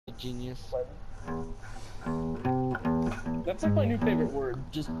Genius. That's like my new favorite word,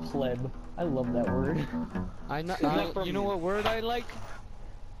 just pleb. I love that word. You know what word I like?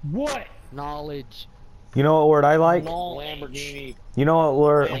 What? Knowledge. You know what word I like? Lamborghini. You know what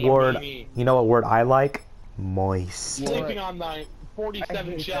word Lamborghini. you know what word I like? Moist. Sleeping on my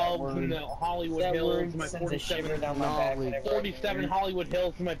 47 shelves in the Hollywood Hills. My 47 down my back. 47 Hollywood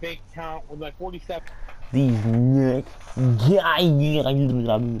Hills in my bank account with my 47. These nuts.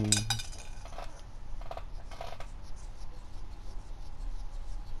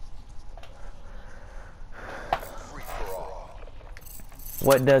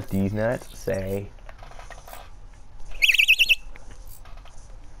 What does these nuts say?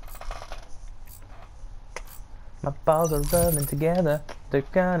 My balls are rubbing together. They're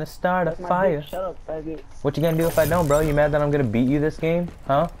gonna start a fire. Shut up, faggot. What you gonna do if I don't, bro? You mad that I'm gonna beat you this game?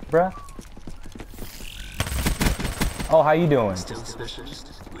 Huh, bruh? Oh, how you doing? Still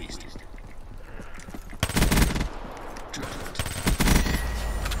specialist, wasted.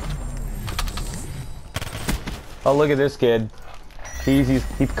 Oh, look at this kid. He's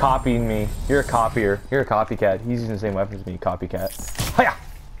copying me. You're a copier. You're a copycat. He's using the same weapons as me, copycat. Hiya!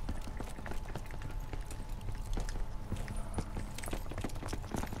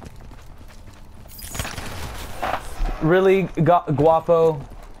 Really, Guapo?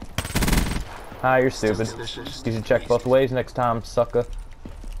 Ah, you're stupid. You should check both ways next time, sucker.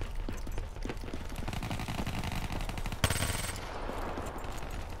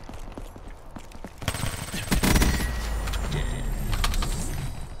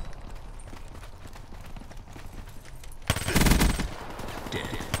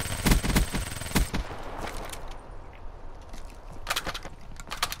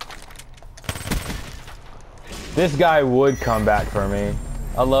 This guy would come back for me.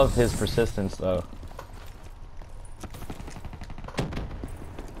 I love his persistence, though.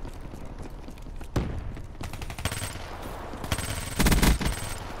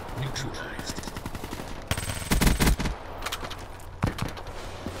 Neutralized.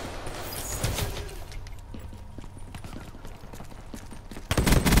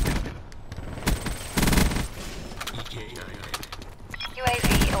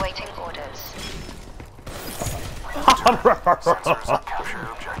 UAV awaiting orders.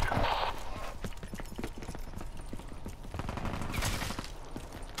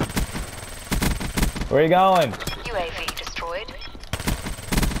 Where are you going? UAV destroyed.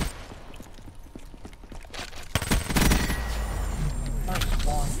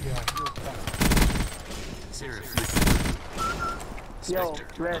 Yo,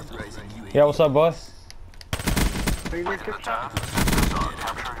 Red. Yeah, what's up, boss?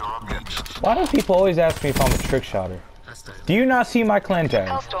 Why do people always ask me if I'm a trick shotter? Do you not see my clan tag?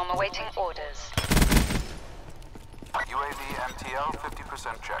 Hellstorm awaiting orders. UAV MTL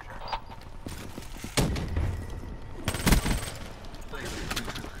 50% check.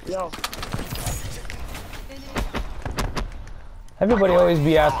 Yo. Everybody always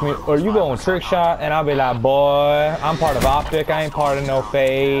be asking me, are you going trick shot? And I'll be like, boy, I'm part of Optic. I ain't part of no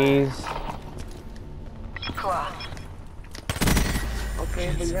phase.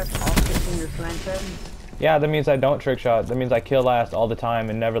 Okay, but you have to off in your clan tag? Yeah, that means I don't trick shot. That means I kill last all the time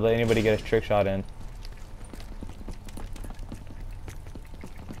and never let anybody get a trick shot in.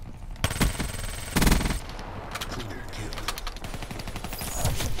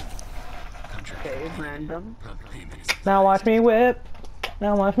 Okay, it's random. Now watch me whip.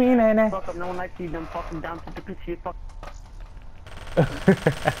 Now watch me nay. Fuck up, no one likes you, them fucking down to the shit, fuck.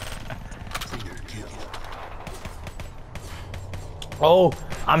 Oh,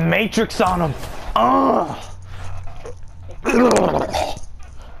 I'm Matrix on him.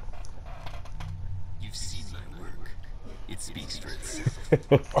 You've seen my work. It speaks for itself.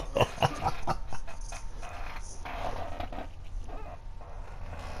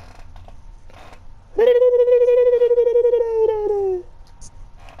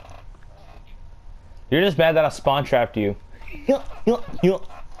 You're just bad that I spawn trapped you.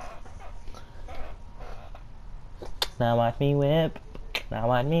 Now watch me whip. Now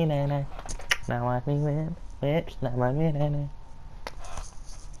watch me nay. Now watch me whip. Whip. Now watch me nay.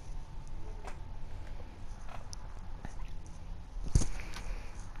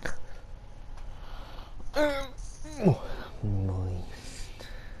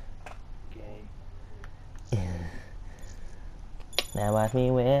 Now watch me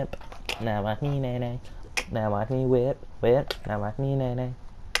whip. Now watch me nay. Now watch me whip. Whip. Now watch me nay.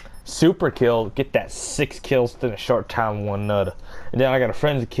 Super kill. Get that 6 kills in a short time, one nutter. And then I got a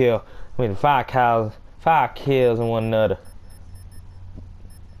frenzy kill with 5 kills and one nutter.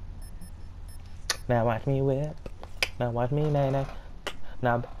 Now watch me whip. Now watch me nay.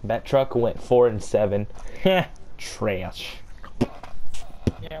 Nah, that truck went 4 and 7. Heh, trash.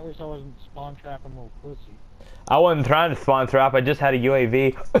 Yeah, at least I wasn't spawn trapping little pussy. I wasn't trying to spawn trap, I just had a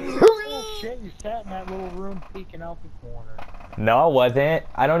UAV. Oh shit, you sat in that little room peeking out the corner. No, I wasn't.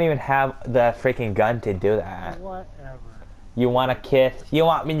 I don't even have the freaking gun to do that. Whatever. You want a kiss? You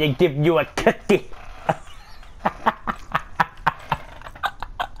want me to give you a cookie?